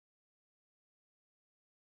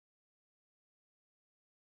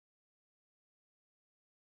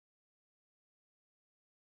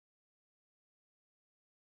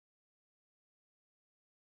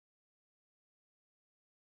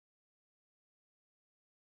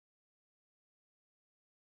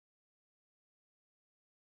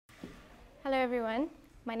Hello everyone,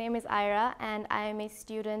 my name is Iyra and I am a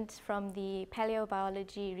student from the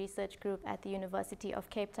Palaeobiology Research Group at the University of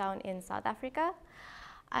Cape Town in South Africa.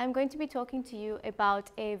 I'm going to be talking to you about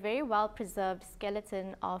a very well preserved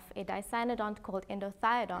skeleton of a dicynodont called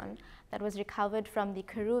Endothiodon that was recovered from the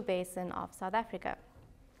Karoo Basin of South Africa.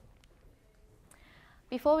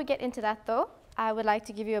 Before we get into that though, I would like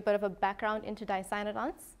to give you a bit of a background into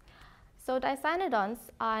dicynodonts. So dicynodonts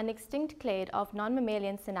are an extinct clade of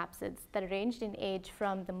non-mammalian synapsids that ranged in age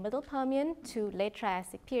from the Middle Permian to late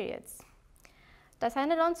Triassic periods.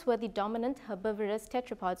 Dicynodonts were the dominant herbivorous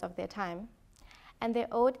tetrapods of their time, and they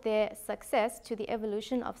owed their success to the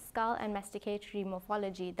evolution of skull and masticatory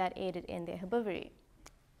morphology that aided in their herbivory.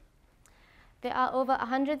 There are over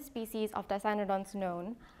 100 species of dicynodonts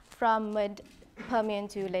known, from mid-Permian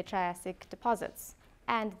to late Triassic deposits,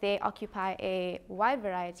 and they occupy a wide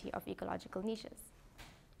variety of ecological niches.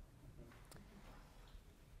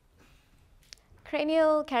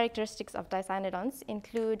 Cranial characteristics of dicynodonts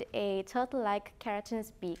include a turtle-like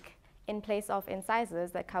keratinous beak in place of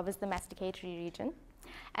incisors that covers the masticatory region,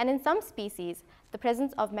 and in some species, the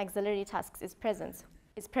presence of maxillary tusks is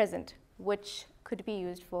present, which could be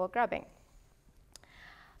used for grubbing.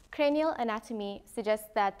 Cranial anatomy suggests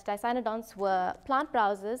that dicynodonts were plant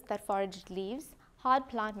browsers that foraged leaves, hard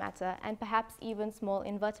plant matter, and perhaps even small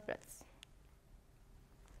invertebrates.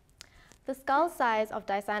 The skull size of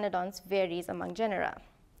dicynodonts varies among genera.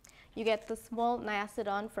 You get the small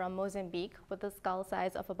Nyasodon from Mozambique with a skull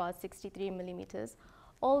size of about 63 millimeters,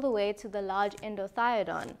 all the way to the large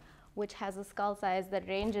Endothiodon, which has a skull size that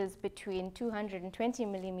ranges between 220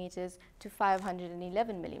 millimeters to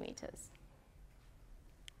 511 millimeters.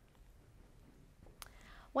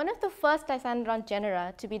 One of the first dicynodont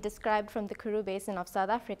genera to be described from the Karoo Basin of South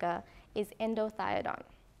Africa is Endothiodon.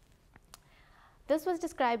 This was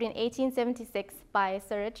described in 1876 by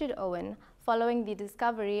Sir Richard Owen following the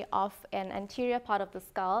discovery of an anterior part of the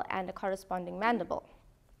skull and a corresponding mandible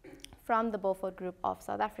from the Beaufort group of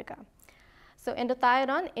South Africa. So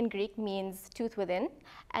Endothiodon in Greek means tooth within,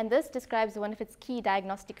 and this describes one of its key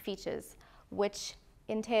diagnostic features, which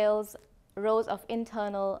entails rows of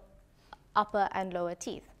internal upper and lower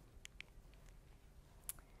teeth.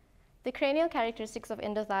 The cranial characteristics of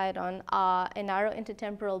Endothiodon are a narrow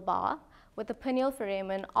intertemporal bar with a pineal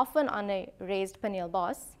foramen often on a raised pineal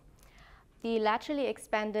boss, the laterally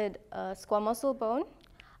expanded squamosal bone,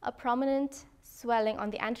 a prominent swelling on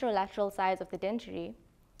the anterolateral sides of the dentary,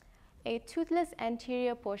 a toothless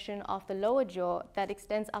anterior portion of the lower jaw that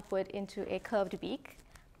extends upward into a curved beak,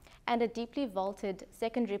 and a deeply vaulted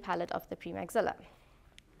secondary palate of the premaxilla.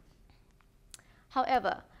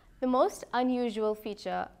 However, the most unusual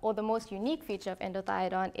feature or the most unique feature of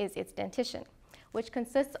Endothiodon is its dentition, which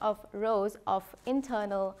consists of rows of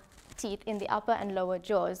internal teeth in the upper and lower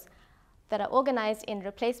jaws that are organized in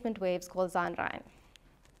replacement waves called Zahnreihen.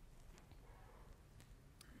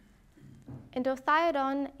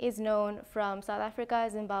 Endothiodon is known from South Africa,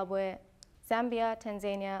 Zimbabwe, Zambia,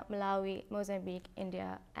 Tanzania, Malawi, Mozambique,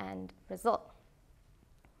 India, and Brazil.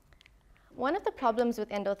 One of the problems with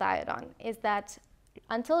Endothiodon is that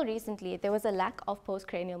until recently there was a lack of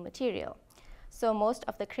postcranial material. So most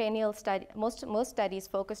of the cranial most studies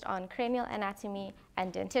focused on cranial anatomy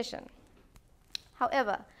and dentition.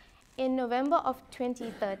 However, in November of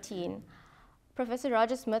 2013, Professor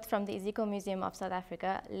Roger Smith from the Ezekiel Museum of South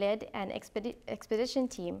Africa led an expedition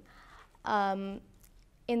team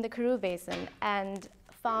in the Karoo Basin and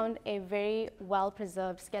found a very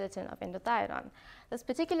well-preserved skeleton of Endothiodon. This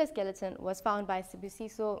particular skeleton was found by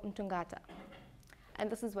Sibusiso Mtungata, and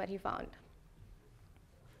this is what he found.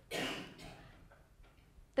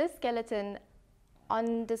 This skeleton,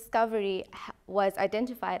 on discovery, was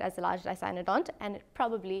identified as a large dicynodont and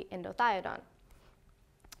probably Endothiodon.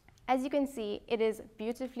 As you can see, it is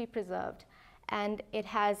beautifully preserved, and it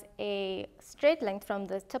has a straight length from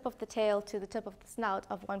the tip of the tail to the tip of the snout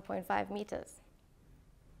of 1.5 meters.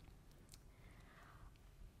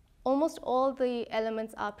 Almost all the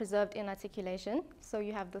elements are preserved in articulation. So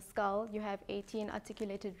you have the skull, you have 18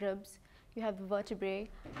 articulated ribs, you have the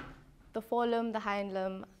vertebrae, the forelimb, the hind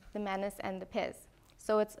limb, the manus, and the pes.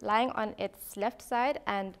 So it's lying on its left side,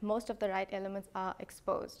 and most of the right elements are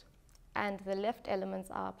exposed, and the left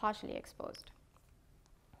elements are partially exposed.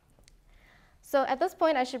 So at this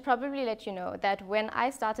point, I should probably let you know that when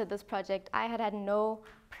I started this project, I had had no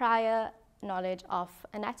prior knowledge of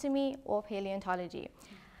anatomy or paleontology.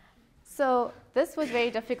 So this was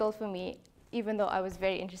very difficult for me, even though I was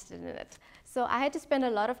very interested in it. So I had to spend a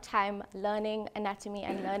lot of time learning anatomy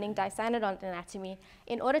and learning dicynodont anatomy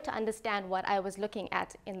in order to understand what I was looking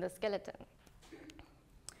at in the skeleton.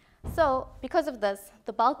 So because of this,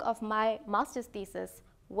 the bulk of my master's thesis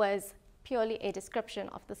was purely a description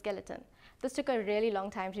of the skeleton. This took a really long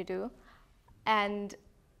time to do, and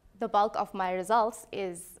the bulk of my results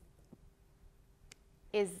is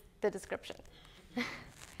the description.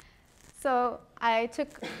 So I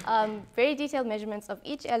took very detailed measurements of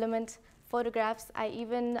each element, photographs. I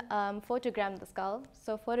even photogrammed the skull.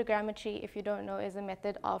 So photogrammetry, if you don't know, is a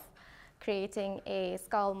method of creating a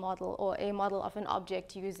skull model or a model of an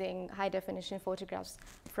object using high-definition photographs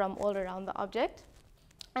from all around the object.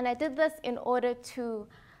 And I did this in order to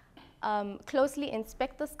closely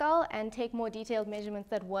inspect the skull and take more detailed measurements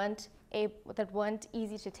that weren't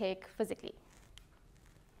easy to take physically.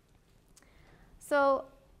 So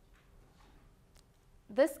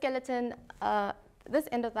this skeleton, this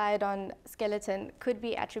Endothiodon skeleton could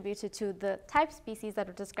be attributed to the type species that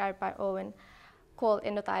were described by Owen, called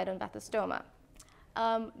Endothiodon bathystoma.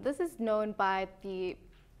 This is known by the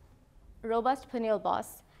robust pineal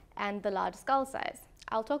boss and the large skull size.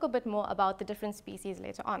 I'll talk a bit more about the different species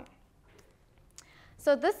later on.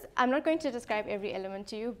 So this, I'm not going to describe every element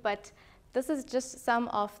to you, but this is just some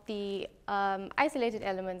of the isolated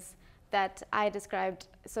elements that I described.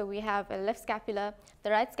 So we have a left scapula.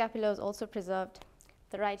 The right scapula is also preserved.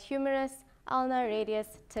 The right humerus, ulna, radius,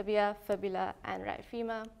 tibia, fibula, and right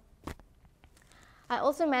femur. I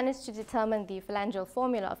also managed to determine the phalangeal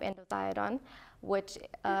formula of Endothiodon, which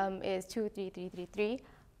is 23333,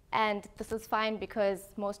 and this is fine because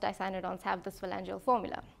most dicynodonts have this phalangeal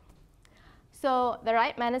formula. So the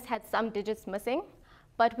right manus had some digits missing,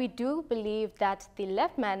 but we do believe that the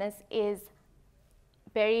left manus is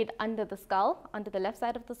buried under the skull, under the left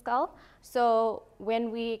side of the skull. So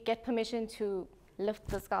when we get permission to lift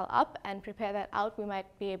the skull up and prepare that out, we might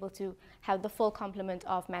be able to have the full complement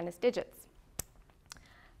of manus digits.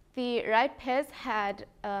 The right pes had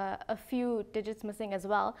a few digits missing as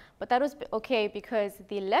well, but that was okay because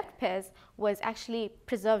the left pes was actually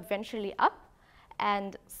preserved ventrally up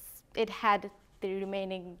and it had the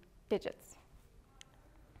remaining digits.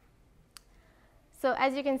 So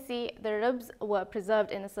as you can see, the ribs were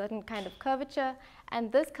preserved in a certain kind of curvature,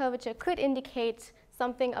 and this curvature could indicate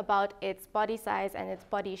something about its body size and its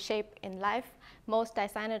body shape in life. Most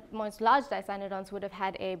large dicynodonts would have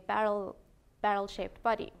had a barrel-shaped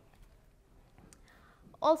body.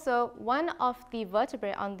 Also, one of the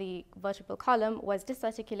vertebrae on the vertebral column was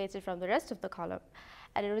disarticulated from the rest of the column,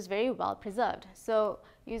 and it was very well preserved. So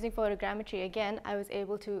using photogrammetry again, I was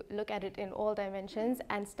able to look at it in all dimensions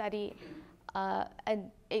and study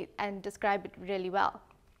and describe it really well.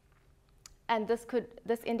 And this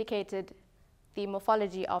indicated the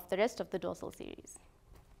morphology of the rest of the dorsal series.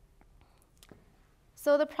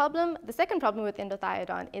 So the second problem with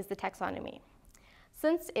Endothiodon is the taxonomy.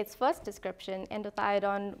 Since its first description,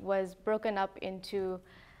 Endothiodon was broken up into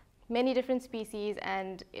many different species,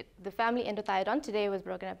 and the family Endothiodon today was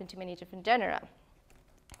broken up into many different genera.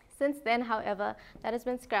 Since then, however, that has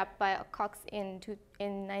been scrapped by Cox in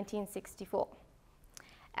 1964.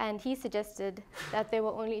 And he suggested that there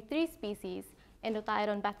were only 3 species,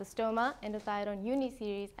 Endothiodon bathystoma, Endothiodon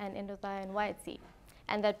uniseries, and Endothiodon whitesea,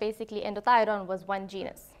 and that basically Endothiodon was one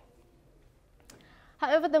genus.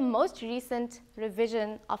 However, the most recent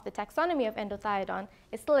revision of the taxonomy of Endothiodon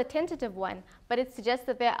is still a tentative one, but it suggests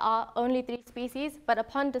that there are only 3 species, but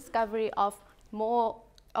upon discovery of more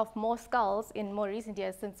skulls in more recent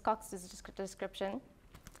years since Cox's description,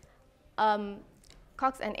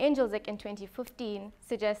 Cox and Angelzik in 2015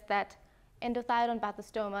 suggest that Endothiodon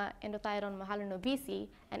bathystoma, Endothiodon mahalanobisi,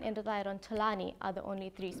 and Endothiodon tolani are the only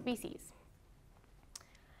 3 species.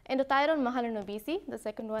 Endothiodon mahalanobisi, the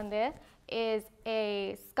second one there, is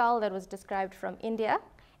a skull that was described from India.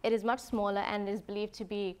 It is much smaller and is believed to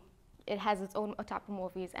be, it has its own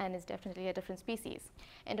autapomorphies and is definitely a different species.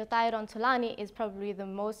 Endothiodon tolani is probably the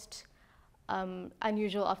most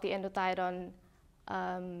unusual of the Endothiodon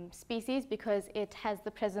species because it has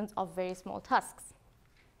the presence of very small tusks.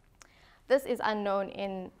 This is unknown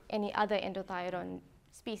in any other Endothiodon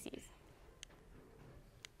species.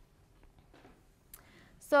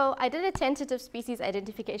 So I did a tentative species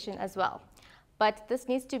identification as well, but this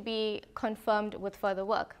needs to be confirmed with further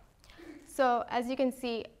work. So as you can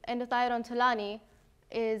see, Endothiodon tolani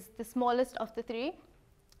is the smallest of the 3.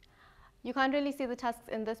 You can't really see the tusks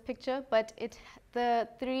in this picture, but the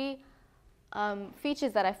 3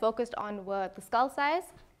 features that I focused on were the skull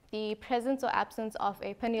size, the presence or absence of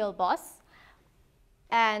a pineal boss,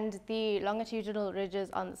 and the longitudinal ridges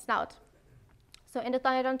on the snout. So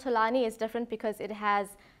Endothiodon tolani is different because it has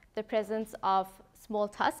the presence of small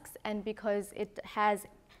tusks and because it has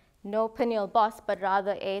no pineal boss, but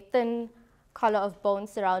rather a thin collar of bone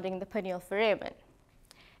surrounding the pineal foramen.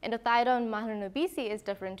 Endothiodon mahalanobisi is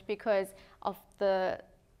different because of the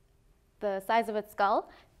size of its skull,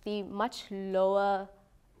 the much lower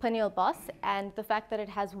pineal boss, and the fact that it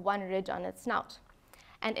has one ridge on its snout.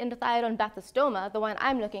 And Endothiodon bathystoma, the one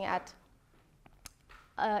I'm looking at,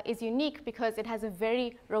 is unique because it has a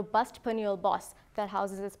very robust pineal boss that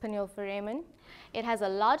houses its pineal foramen. It has a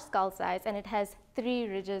large skull size, and it has 3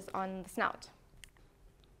 ridges on the snout.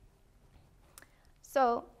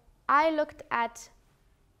 So I looked at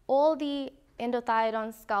all the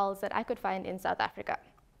Endothiodon skulls that I could find in South Africa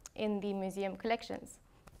in the museum collections.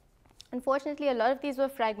 Unfortunately, a lot of these were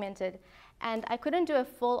fragmented, and I couldn't do a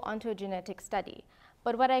full ontogenetic study.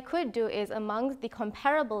 But what I could do is, among the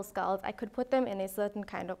comparable skulls, I could put them in a certain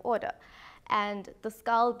kind of order. And the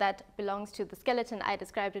skull that belongs to the skeleton I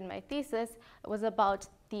described in my thesis was about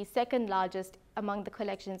the 2nd largest among the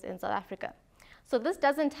collections in South Africa. So this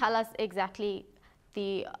doesn't tell us exactly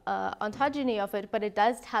the ontogeny of it, but it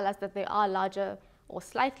does tell us that they are larger or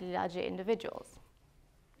slightly larger individuals.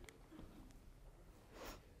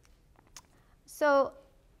 So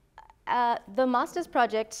the master's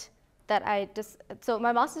project that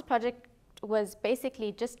my master's project was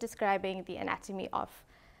basically just describing the anatomy of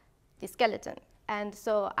the skeleton. And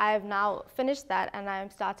so I've now finished that, and I'm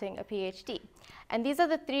starting a PhD. And these are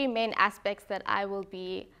the 3 main aspects that I will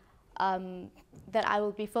be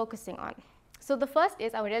focusing on. So the first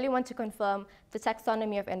is, I really want to confirm the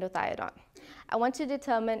taxonomy of Endothiodon. I want to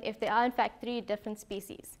determine if there are in fact 3 different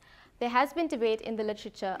species. There has been debate in the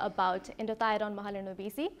literature about Endothiodon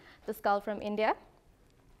mahalanobisi, the skull from India.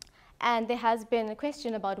 And there has been a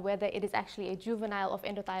question about whether it is actually a juvenile of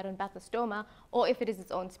Endothiodon bathystoma or if it is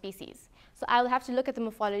its own species. So I will have to look at the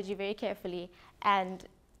morphology very carefully and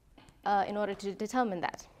in order to determine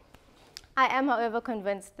that. I am, however,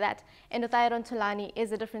 convinced that Endothiodon tolani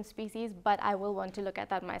is a different species, but I will want to look at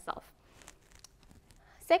that myself.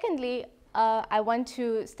 Secondly, I want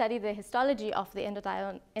to study the histology of the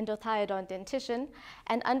Endothiodon dentition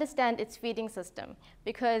and understand its feeding system,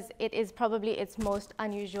 because it is probably its most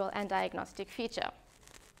unusual and diagnostic feature.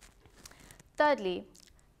 Thirdly,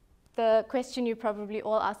 the question you're probably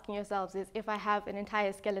all asking yourselves is, if I have an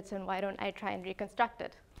entire skeleton, why don't I try and reconstruct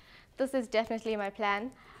it? This is definitely my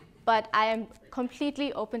plan, but I am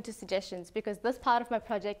completely open to suggestions because this part of my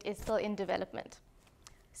project is still in development.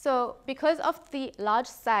 So because of the large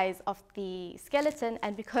size of the skeleton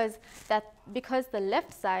and because the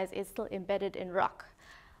left size is still embedded in rock,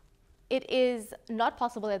 it is not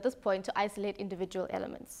possible at this point to isolate individual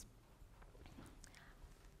elements.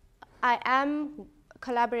 I am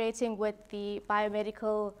collaborating with the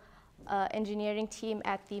biomedical engineering team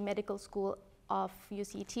at the medical school of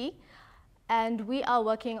UCT, and we are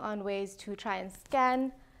working on ways to try and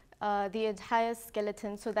scan the entire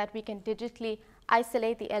skeleton so that we can digitally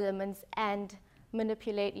isolate the elements and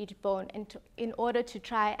manipulate each bone in order to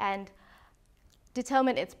try and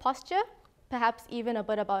determine its posture, perhaps even a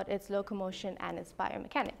bit about its locomotion and its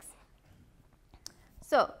biomechanics.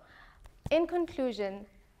 So, in conclusion,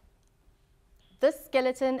 this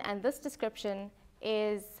skeleton and this description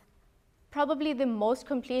is probably the most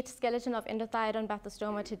complete skeleton of Endothiodon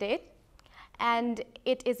bathystoma to date, and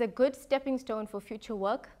it is a good stepping stone for future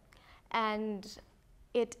work, and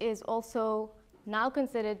it is also now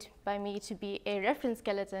considered by me to be a reference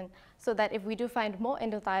skeleton, so that if we do find more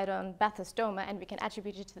Endothiodon bathystoma and we can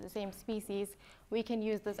attribute it to the same species, we can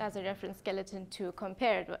use this as a reference skeleton to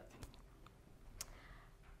compare it with.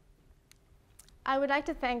 I would like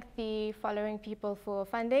to thank the following people for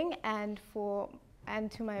funding and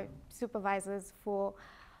to my supervisors for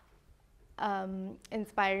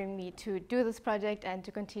inspiring me to do this project and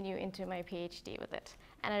to continue into my PhD with it.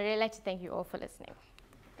 And I'd really like to thank you all for listening.